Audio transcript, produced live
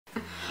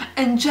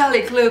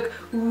angelic look.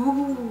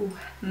 Ooh.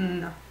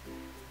 No.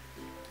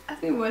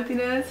 Ask me what it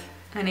is.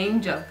 An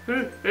angel.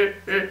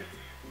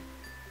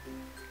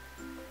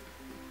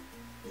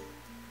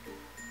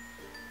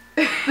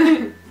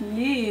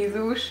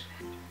 Jézus!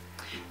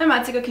 Nem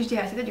látszik a kis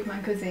diászt, tegyük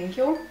már közénk,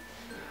 jó?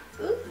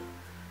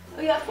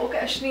 Ujját fog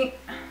esni.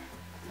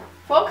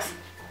 Fogsz?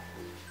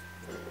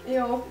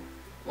 Jó.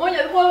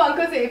 Mondjad, hol van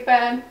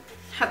középen?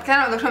 Hát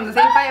kell olvasom, az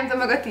én pályám, de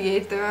meg a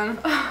tiédtől.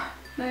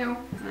 Na jó.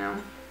 Jó.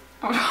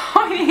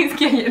 Hogy néz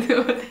ki egyedül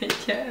ott egy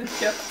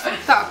gyertya?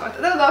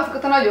 De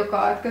azokat a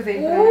nagyokat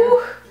középen.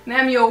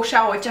 Nem jó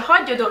sehogy, csak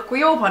hagyjad, akkor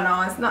jó van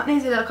az. Na,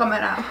 nézzél a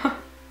kamerába.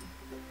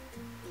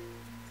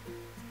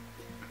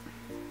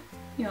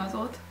 Mi az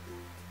ott?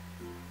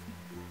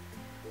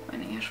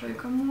 Olyan éhes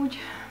vagyok amúgy.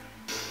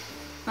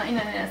 Na,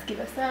 innen ezt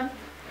kiveszem.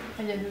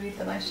 Egyedül itt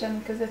a nagy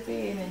semmi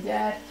közepén, egy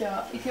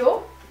gyertya. Itt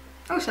jó?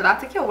 Úgy se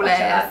látszik, jó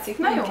lesz.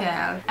 Na jó.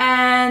 Kell.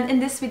 And in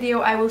this video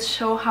I will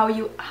show how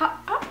you...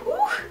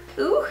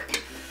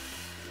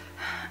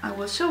 I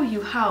will show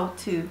you how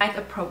to light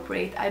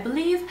appropriate, I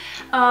believe.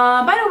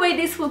 By the way,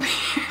 this will be...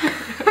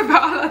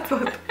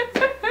 Beállatot.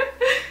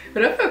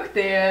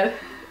 Röpögtél?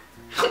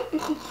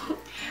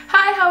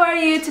 Hi, how are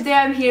you? Today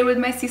I'm here with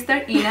my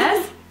sister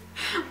Ines.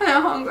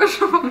 Olyan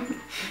hangosan.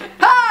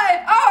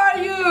 Hi, how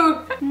are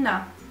you?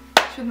 Na,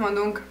 mit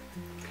mondunk?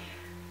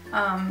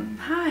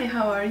 Hi,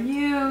 how are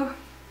you?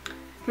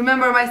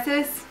 Remember my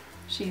sis?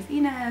 She's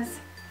Ines.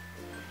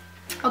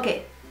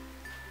 Okay.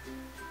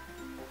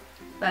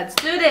 Let's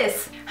do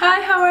this!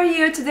 Hi, how are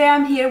you? Today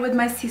I'm here with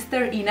my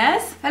sister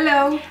Ines.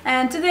 Hello!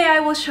 And today I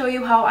will show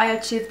you how I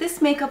achieved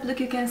this makeup look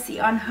you can see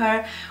on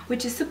her,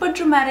 which is super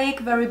dramatic,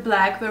 very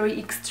black, very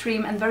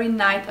extreme and very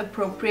night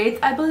appropriate,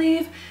 I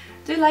believe.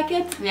 Do you like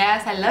it?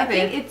 Yes, I love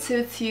it. I think it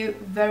suits you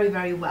very,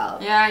 very well.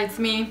 Yeah, it's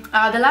me.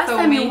 The last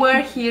time you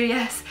were here,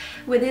 yes,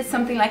 we did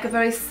something like a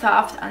very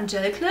soft,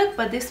 angelic look,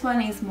 but this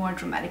one is more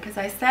dramatic, as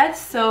I said,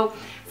 so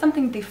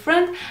something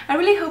different. I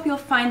really hope you'll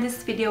find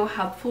this video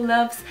helpful,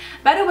 loves.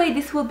 By the way,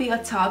 this will be a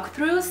talk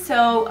through,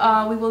 so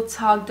we will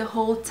talk the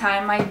whole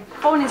time. My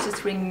phone is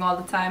just ringing all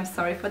the time,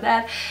 sorry for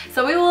that.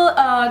 So we will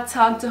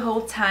talk the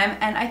whole time,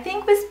 and I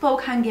think we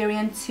spoke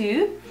Hungarian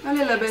too. A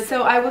little bit.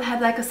 So I will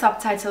have like a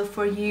subtitle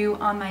for you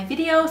on my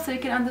video so you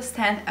can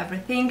understand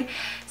everything.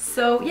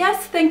 So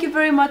yes, thank you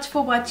very much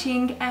for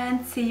watching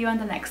and see you on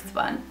the next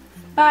one.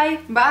 Bye!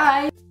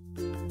 Bye!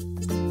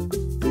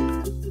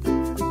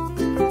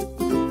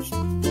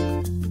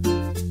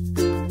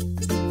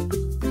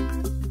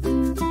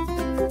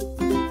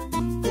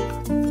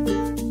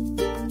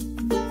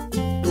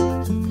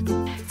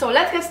 So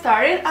let's get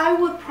started. I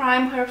will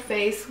prime her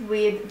face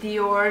with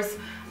Dior's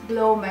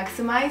Glow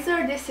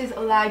Maximizer. This is a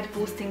light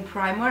boosting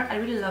primer. I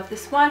really love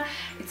this one.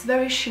 It's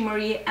very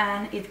shimmery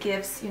and it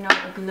gives, you know,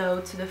 a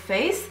glow to the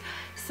face.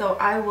 So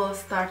I will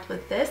start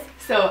with this.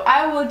 So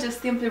I will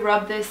just simply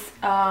rub this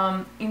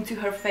into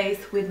her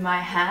face with my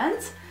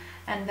hands,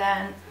 and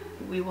then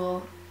we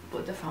will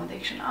put the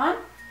foundation on.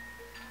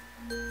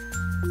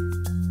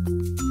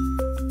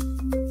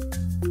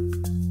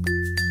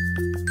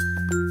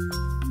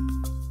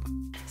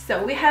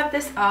 So we have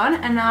this on,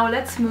 and now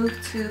let's move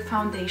to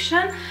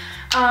foundation.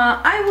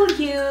 I will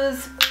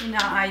use,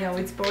 I know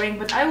it's boring,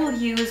 but I will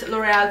use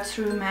L'Oreal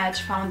True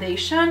Match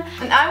foundation,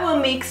 and I will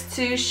mix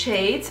two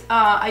shades.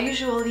 I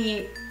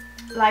usually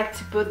like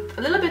to put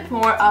a little bit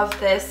more of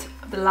this,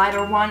 the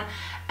lighter one,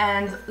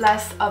 and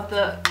less of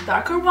the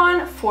darker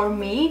one for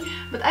me,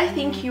 but I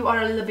think you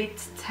are a little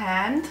bit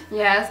tanned.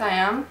 Yes, I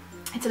am.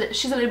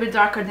 She's a little bit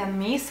darker than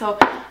me, so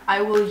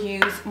I will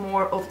use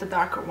more of the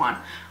darker one,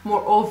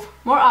 more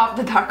of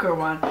the darker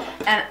one.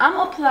 And I'm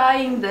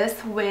applying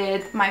this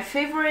with my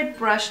favorite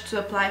brush to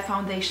apply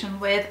foundation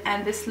with,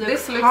 and this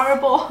looks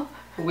horrible.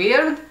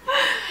 Weird.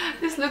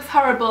 This looks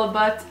horrible,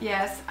 but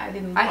yes, I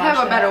didn't wash it. I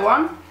have a better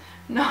one.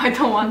 No, I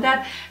don't want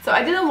that. So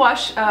I didn't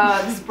wash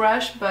this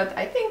brush, but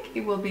I think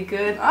it will be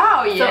good.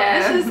 Oh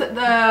yeah. So this is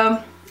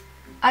the,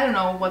 I don't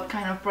know what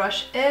kind of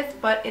brush it is,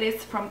 but it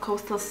is from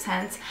Coastal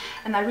Scents,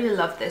 and I really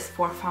love this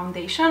for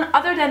foundation.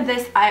 Other than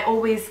this, I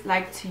always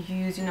like to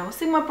use, you know,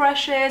 Sigma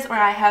brushes, or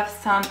I have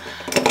some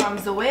from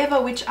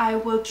Zoeva, which I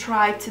will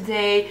try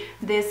today.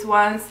 This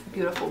one's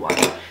beautiful one.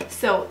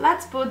 So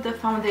let's put the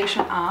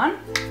foundation on.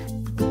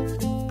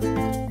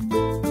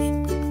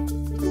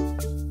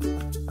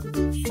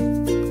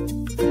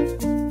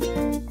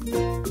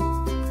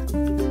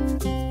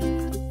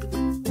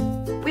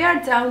 We are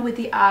done with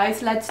the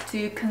eyes. Let's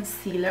do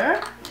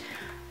concealer.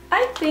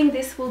 I think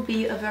this will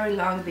be a very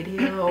long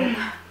video.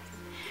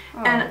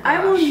 And I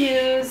will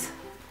use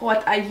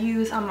what I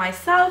use on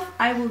myself.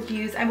 I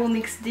will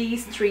mix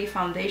these three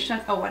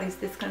foundations. Oh, what is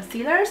this?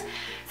 Concealers.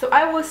 So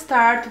I will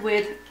start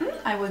with,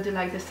 I will do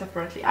like this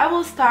separately. I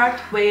will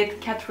start with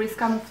Catrice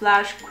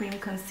Camouflage Cream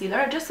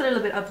Concealer, just a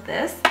little bit of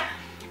this.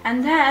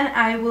 And then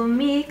I will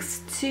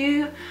mix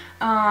two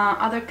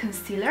other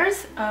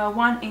concealers.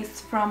 One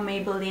is from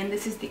Maybelline,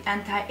 this is the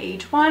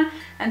anti-age one,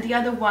 and the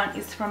other one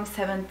is from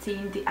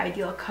 17, the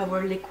Ideal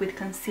Cover Liquid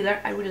Concealer.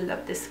 I really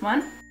love this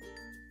one.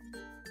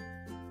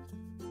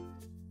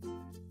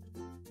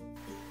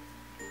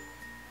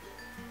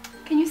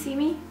 Can you see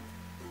me?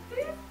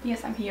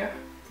 Yes, I'm here.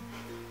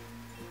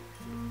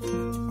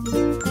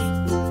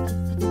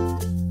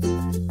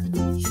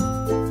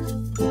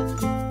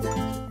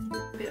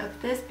 A bit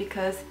of this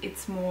because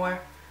it's more,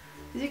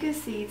 as you can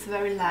see, it's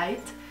very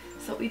light,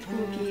 so it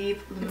will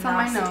give luminosity. It's on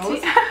my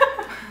nose.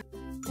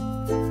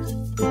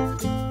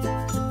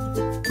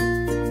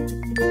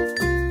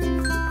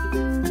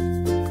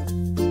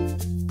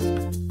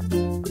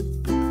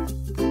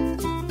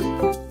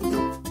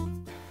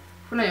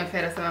 Nagyon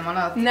félre szemem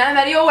alatt. Nem,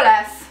 mert jó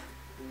lesz!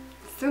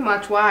 It's too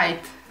much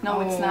white.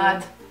 No, it's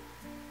not.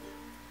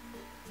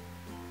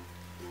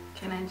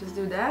 Can I just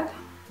do that?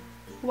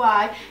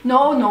 Why?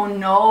 No, no,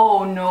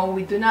 no, no,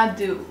 we do not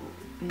do.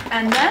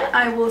 And then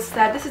I will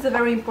start. This is a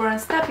very important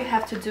step. You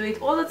have to do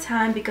it all the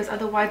time because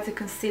otherwise the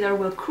concealer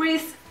will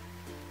crease.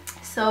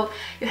 So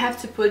you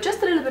have to put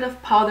just a little bit of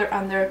powder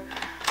under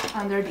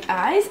the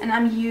eyes, and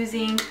I'm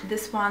using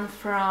this one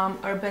from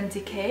Urban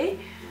Decay.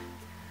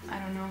 I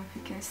don't know if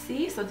you can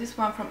see. So this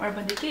one from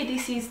Urban Decay,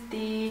 this is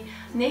the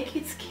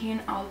Naked Skin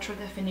Ultra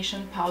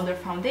Definition Powder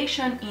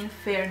Foundation in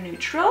Fair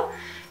Neutral.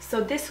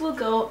 So this will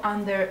go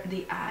under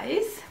the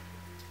eyes.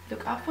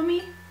 Look up for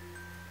me.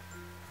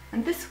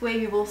 And this way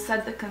we will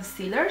set the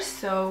concealer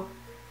so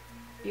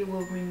it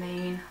will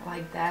remain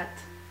like that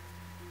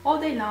all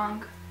day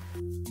long.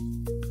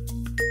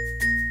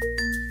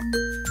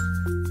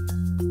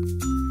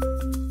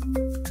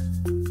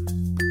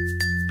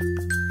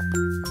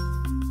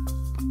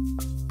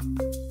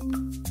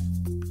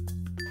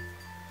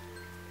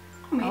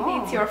 Maybe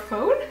it's your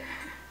phone?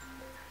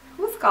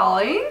 Who's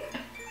calling?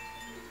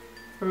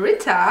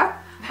 Rita?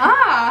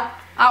 Ah,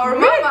 our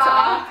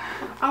mama!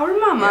 Our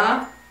mama!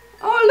 Yeah.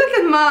 Oh, look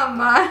at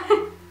mama!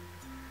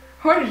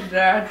 What is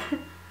that?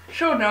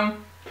 Show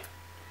them.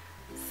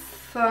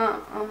 So,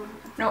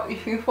 No,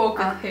 if you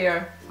focus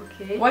here.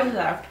 okay. What is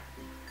that?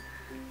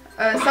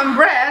 Some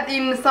bread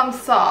in some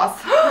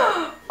sauce.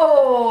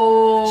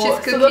 Oh! She's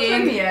Tudod, hogy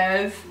cooking. mi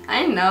ez?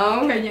 I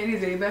know.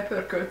 Kenyérizébe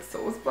pörkölt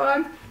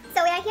szószban.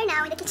 So we are here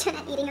now in the kitchen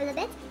and eating a little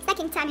bit.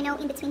 Stacking time, you know,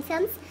 in between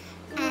films.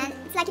 And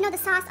it's like, you know, the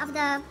sauce of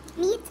the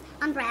meat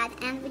on bread,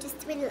 and we just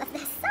really love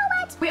this so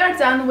much. We are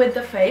done with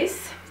the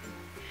face.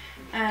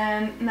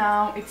 And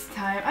now it's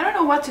time. I don't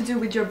know what to do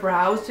with your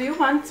brows. Do you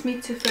want me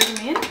to fill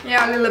them in?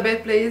 Yeah, a little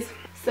bit, please.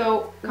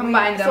 So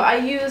Combine them. So I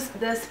use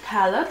this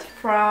palette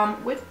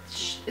which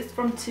is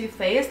from Too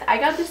Faced. I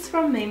got this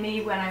from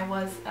Mimi when I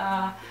was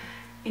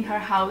in her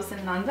house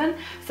in London.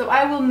 So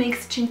I will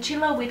mix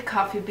chinchilla with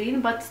coffee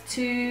bean, but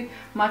too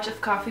much of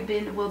coffee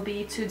bean will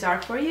be too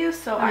dark for you.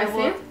 So I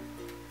will.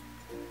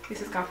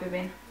 This is coffee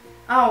bean.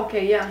 Oh,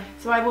 okay, yeah.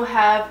 So I will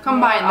have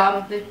Combine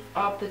more them.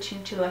 of the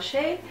chinchilla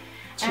shade.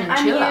 Chinchilla. And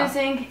I'm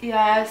using,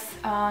 yes,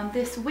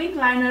 this wing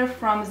liner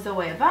from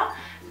Zoeva,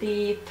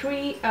 the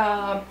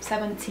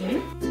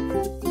 317.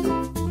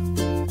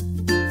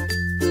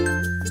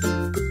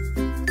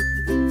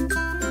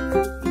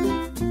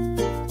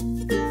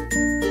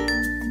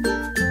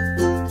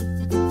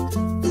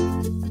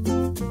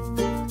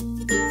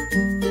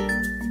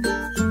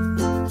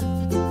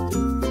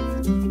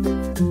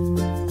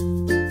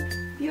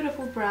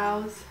 Beautiful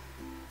brows.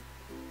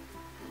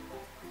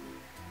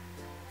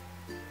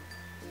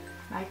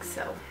 Like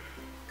so.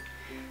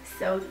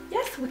 So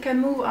yes, we can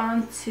move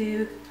on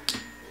to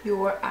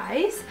your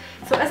eyes.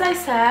 So as I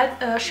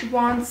said, she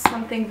wants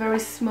something very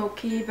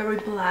smoky, very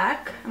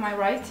black. Am I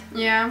right?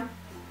 Yeah.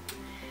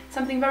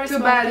 Something very Too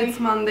smoky. bad it's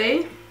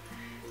Monday.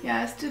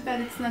 Yeah, it's too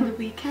bad it's not the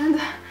weekend.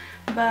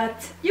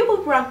 But you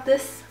will rock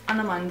this on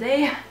a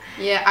Monday.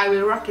 Yeah, I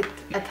will rock it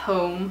at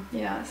home.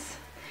 Yes.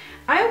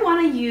 I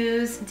want to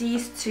use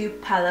these two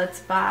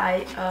palettes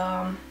by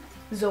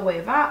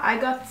Zoeva. I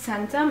got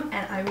sent them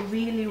and I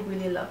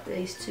really love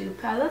these two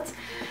palettes.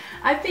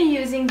 I've been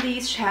using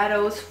these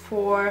shadows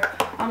for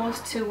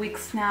almost 2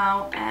 weeks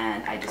now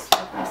and I just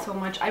love them so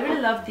much. I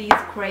really love these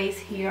grays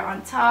here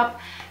on top.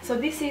 So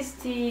this is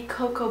the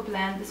Cocoa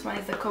Blend, this one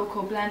is the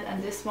Cocoa Blend,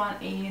 and this one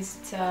is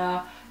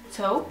the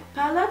Taupe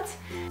palette.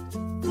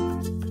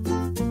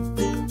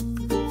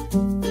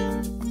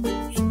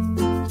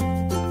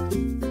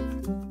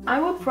 I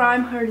will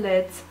prime her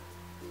lids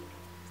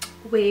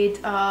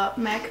with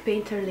MAC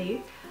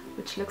Painterly,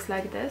 which looks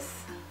like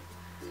this.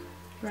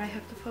 Where I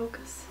have to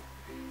focus.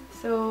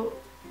 So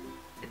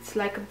it's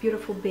like a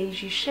beautiful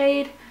beigey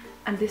shade,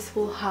 and this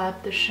will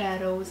help the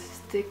shadows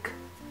stick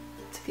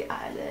to the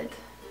eyelid.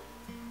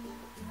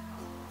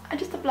 I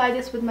just apply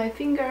this with my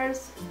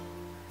fingers.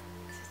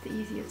 This is the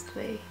easiest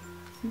way,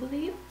 I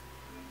believe.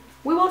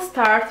 We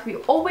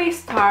always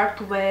start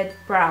with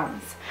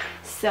browns.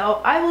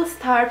 So I will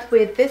start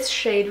with this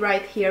shade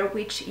right here,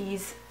 which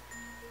is,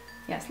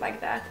 yes, like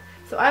that.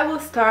 So I will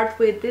start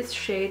with this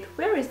shade.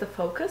 Where is the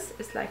focus?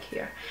 It's like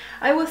here.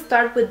 I will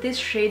start with this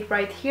shade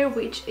right here,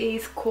 which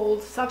is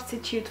called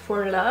Substitute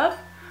for Love.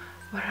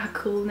 What a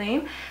cool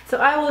name. So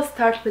I will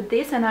start with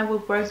this and I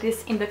will work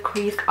this in the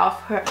crease of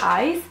her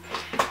eyes.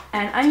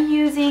 And I'm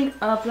using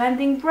a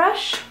blending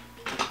brush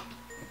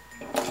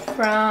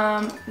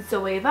from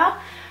Zoeva,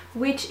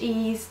 which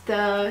is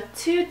the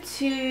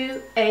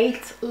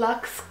 228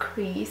 Luxe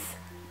Crease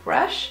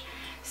brush.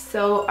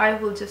 So I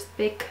will just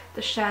pick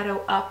the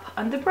shadow up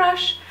on the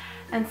brush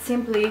and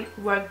simply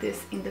work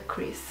this in the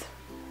crease.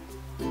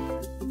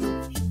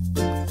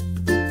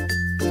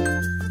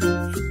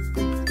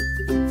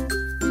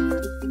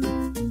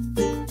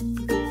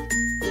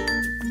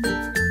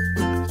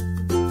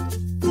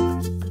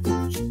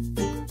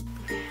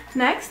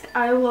 Next,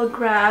 I will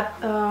grab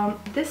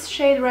this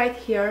shade right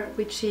here,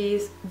 which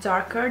is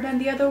darker than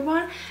the other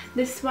one.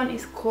 This one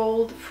is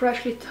called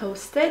Freshly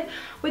Toasted,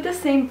 with the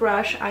same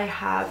brush I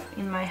have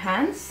in my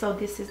hands. So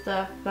this is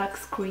the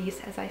Luxe crease,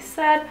 as I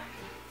said,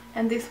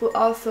 and this will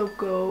also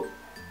go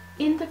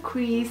in the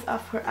crease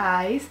of her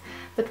eyes,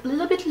 but a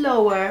little bit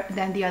lower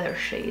than the other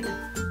shade.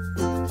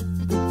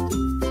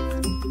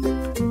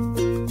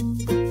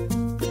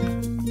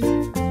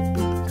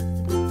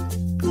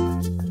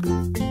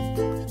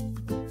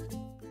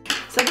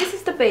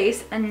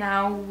 Base, and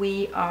now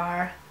we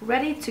are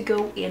ready to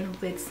go in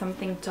with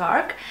something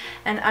dark,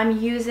 and I'm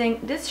using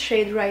this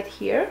shade right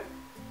here,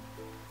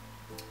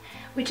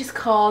 which is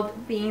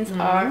called Beans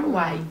Are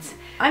White.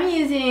 I'm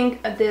using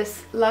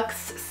this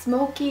Luxe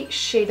Smoky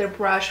shader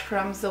brush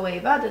from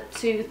Zoeva, the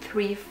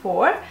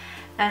 234,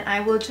 and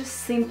I will just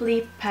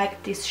simply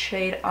pack this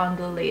shade on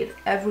the lid,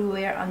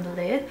 everywhere on the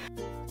lid.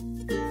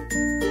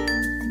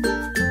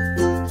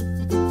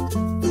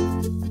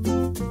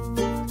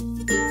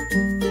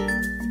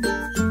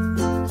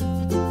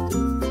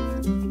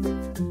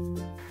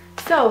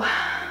 So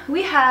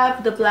we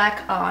have the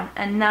black on,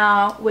 and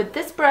now with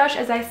this brush,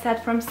 as I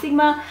said, from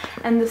Sigma,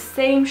 and the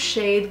same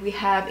shade we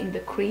have in the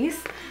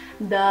crease,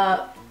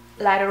 the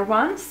lighter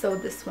one, so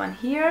this one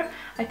here.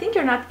 I think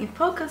you're not in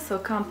focus, so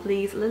come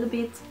please, a little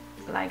bit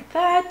like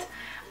that.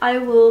 I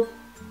will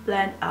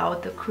blend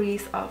out the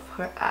crease of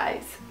her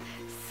eyes.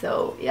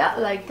 So yeah,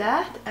 like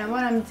that. And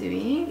what I'm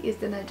doing is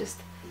then I just,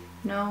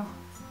 you know,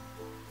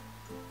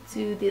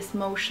 do this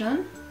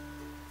motion,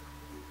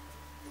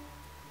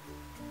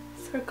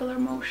 circular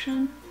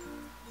motion,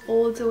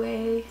 all the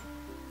way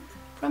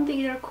from the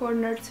inner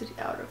corner to the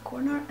outer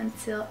corner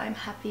until I'm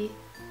happy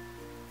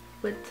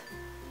with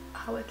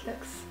how it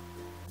looks.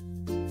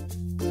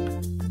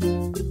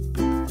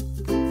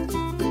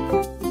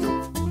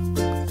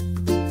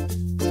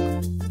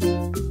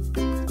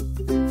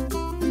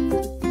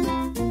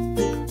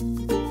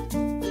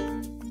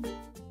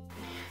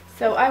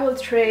 So I will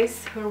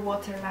trace her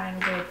waterline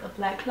with a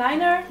black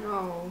liner.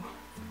 Oh,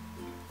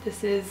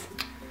 This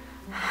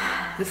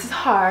is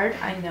hard,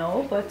 I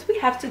know, but we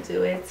have to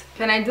do it.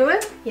 can I do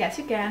it? Yes,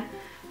 you can.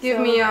 Give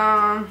So me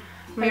a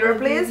mirror, I will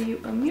please. give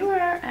you a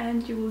mirror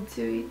and you will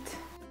do it.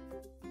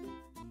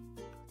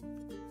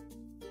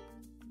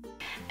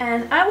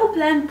 And I will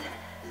blend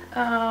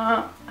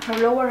her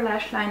lower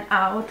lash line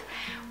out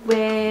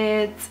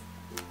with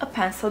a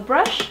pencil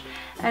brush,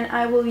 and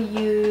I will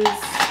use,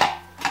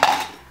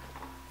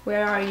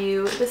 where are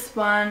you? This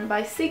one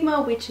by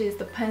Sigma, which is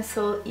the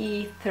pencil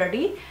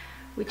E30,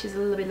 which is a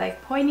little bit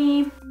like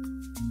pointy.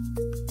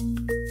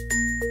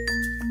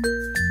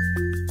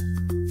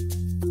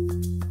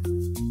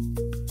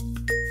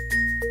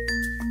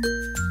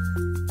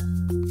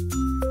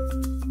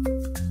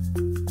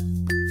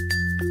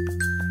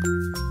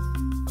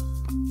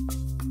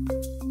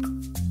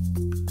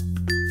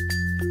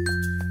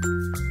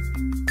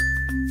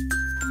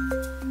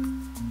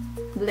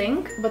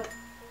 Blink, but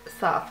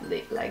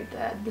softly, like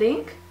that.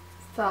 Blink,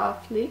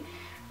 softly.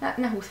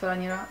 Ne húzz fel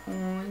annyira.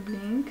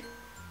 Blink.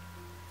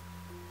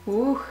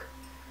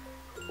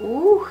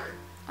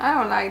 I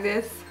don't like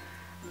this.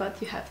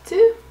 But you have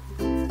to.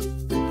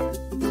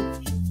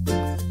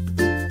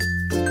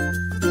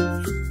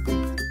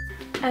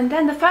 And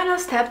then the final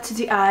step to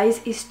the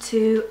eyes is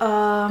to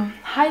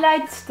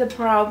highlight the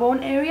brow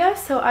bone area.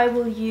 So I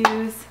will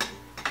use,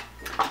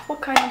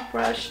 what kind of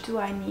brush do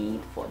I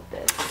need for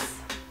this?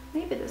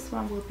 Maybe this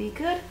one will be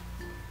good.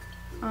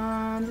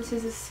 This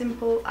is a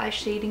simple eye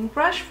shading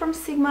brush from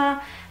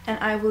Sigma, and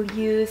I will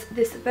use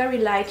this very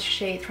light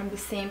shade from the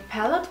same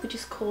palette, which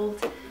is called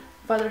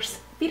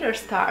Bitter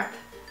Start.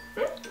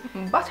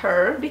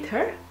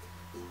 Bitter.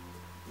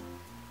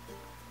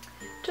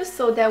 Just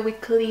so that we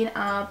clean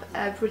up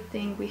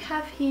everything we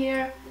have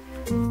here.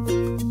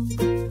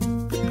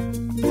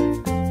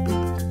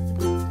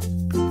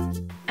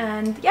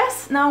 And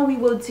yes, now we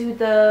will do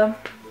the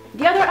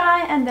other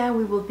eye, and then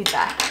we will be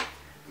back.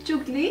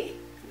 Csugli?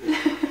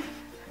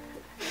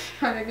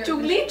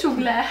 Csugli?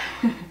 Csugle?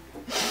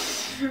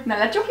 Ne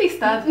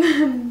lecsukliztad?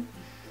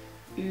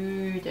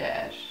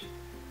 Ügyes.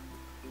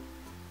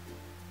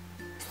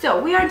 So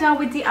we are done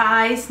with the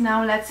eyes.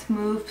 Now let's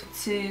move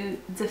to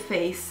the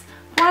face.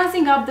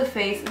 Bronzing up the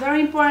face, very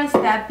important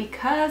step,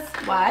 because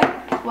why?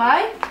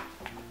 Why?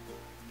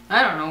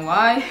 I don't know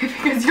why.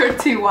 Because you're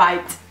too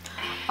white.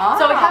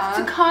 So we have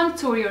to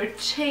contour your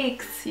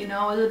cheeks, you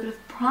know, a little bit of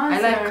bronzer. I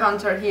like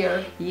contour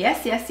here.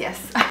 Yes, yes, yes.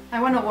 I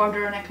want to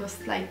order a necklace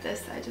like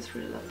this. I just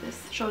really love this.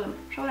 Show them,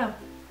 show them.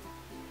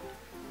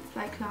 It's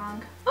like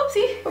long.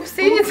 Oopsie.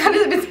 Oopsie, it's a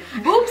little bit...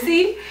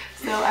 Oopsie.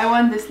 So I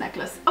want this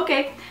necklace.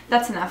 Okay,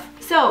 that's enough.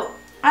 So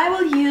I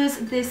will use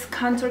this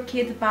contour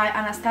kit by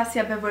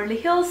Anastasia Beverly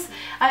Hills.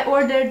 I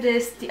ordered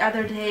this the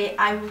other day.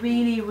 I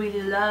really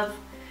love,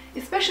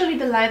 especially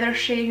the lighter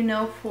shade, you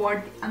know,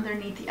 for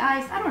underneath the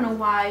eyes. I don't know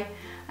why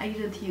I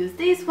didn't use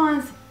these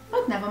ones,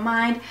 but never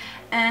mind.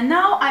 And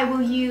now I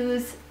will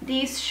use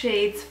these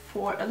shades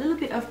for a little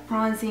bit of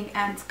bronzing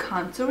and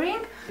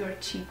contouring your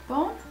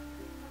cheekbone,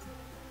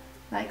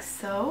 like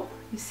so.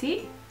 You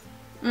see?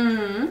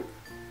 You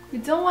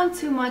don't want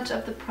too much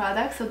of the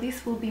product, so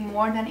this will be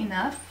more than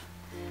enough.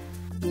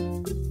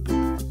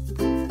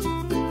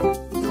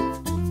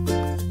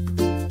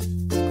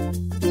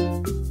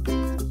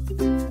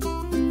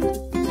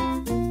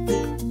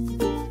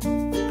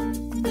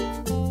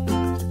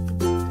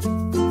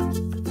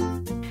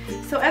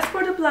 So as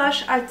for the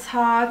blush, I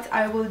thought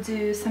I will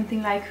do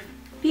something like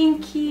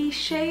pinky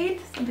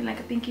shade, something like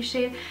a pinky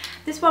shade.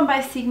 This one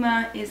by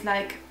Sigma is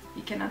like,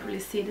 you cannot really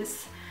see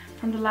this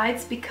from the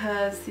lights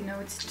because, you know,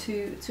 it's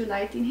too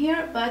light in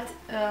here, but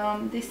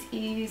this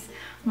is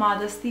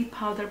Modesty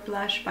Powder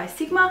Blush by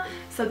Sigma.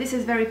 So this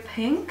is very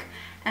pink,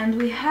 and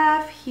we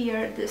have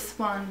here this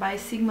one by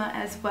Sigma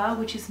as well,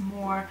 which is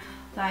more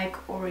like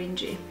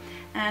orangey,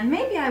 and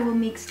maybe I will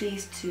mix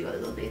these two a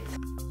little bit.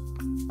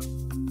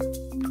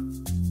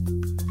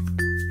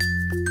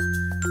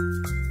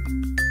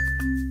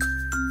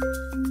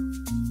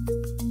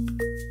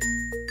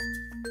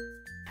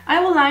 I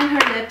will line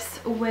her lips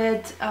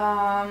with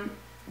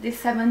this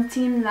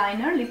 17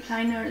 liner, lip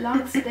liner,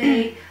 Long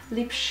Stay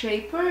Lip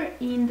Shaper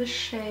in the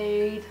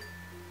shade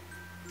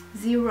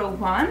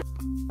 01.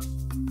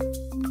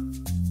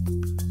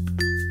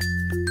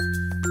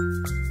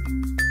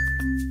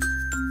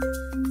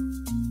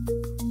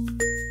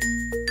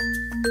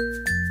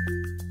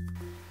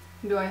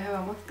 Do I have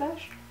a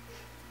mustache?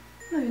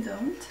 No, you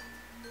don't.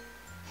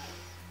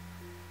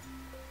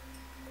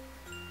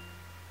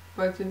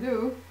 But you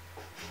do.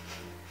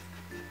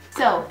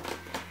 So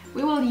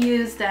we will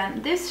use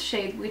then this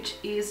shade, which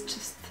is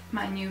just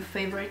my new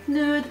favorite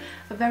nude,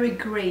 a very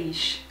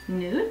grayish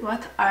nude.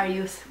 What are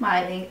you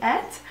smiling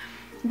at?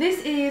 This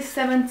is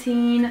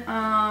 17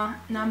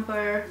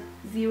 number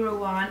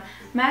 01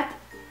 matte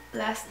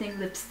lasting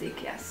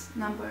lipstick. Yes,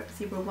 number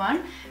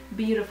 01.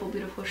 Beautiful,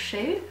 beautiful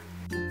shade.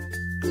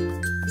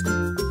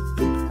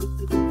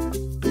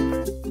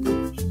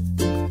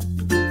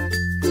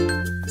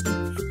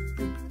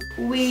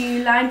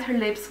 We lined her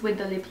lips with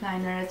the lip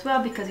liner as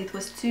well because it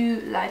was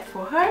too light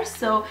for her,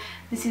 so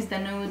this is the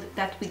nude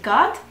that we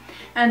got.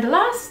 And the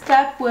last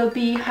step will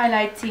be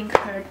highlighting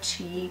her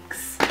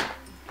cheeks.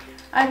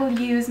 I will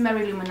use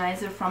Mary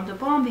Luminizer from the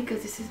Balm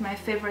because this is my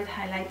favorite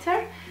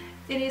highlighter.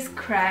 It is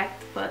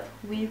cracked, but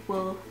we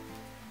will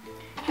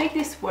make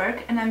this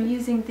work, and I'm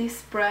using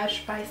this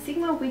brush by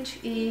Sigma, which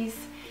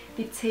is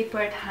the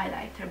tapered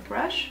highlighter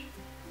brush.